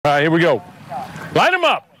All right, here we go. Line them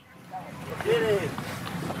up.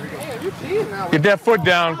 Get that foot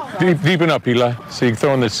down, deep and up, Eli, so you can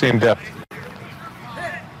throw in the same depth.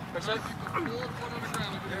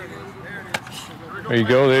 There you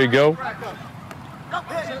go, there you go.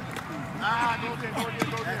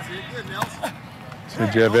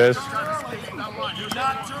 Good job, Ez.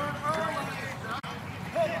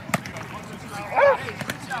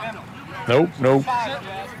 Nope, nope.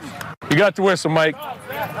 You got the whistle, Mike.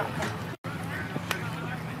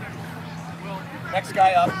 Next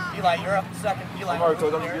guy up. Eli, you're up second. Eli.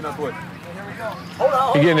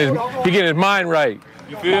 He getting his mind right.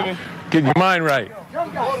 You feel me? Getting your mind right.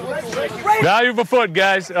 Value of a foot,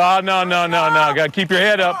 guys. Oh, no. Got to keep your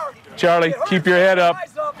head up. Charlie, keep your head up.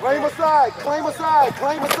 Claim aside, claim aside,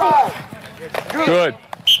 claim aside. Good.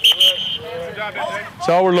 That's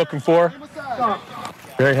all we're looking for.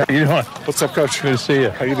 Hey, how you doing? What's up, Coach? Good to see you.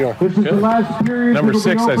 How you doing? This is the last period. Number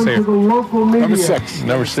 6, I say. Number 6.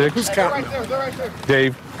 Number 6. Who's counting?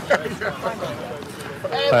 Dave.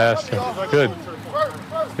 Good.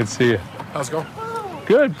 Good to see you. How's it going?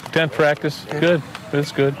 Good. 10th practice. Good.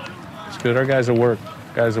 It's good. It's good. Our guys will work.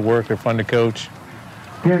 They're fun to coach.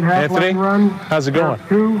 Anthony, how's it going?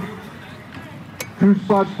 Two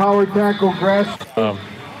spots, power tackle, grass. So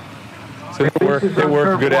they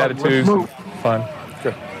work. Good attitudes. Fun.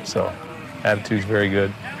 Good. So, attitude's very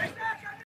good.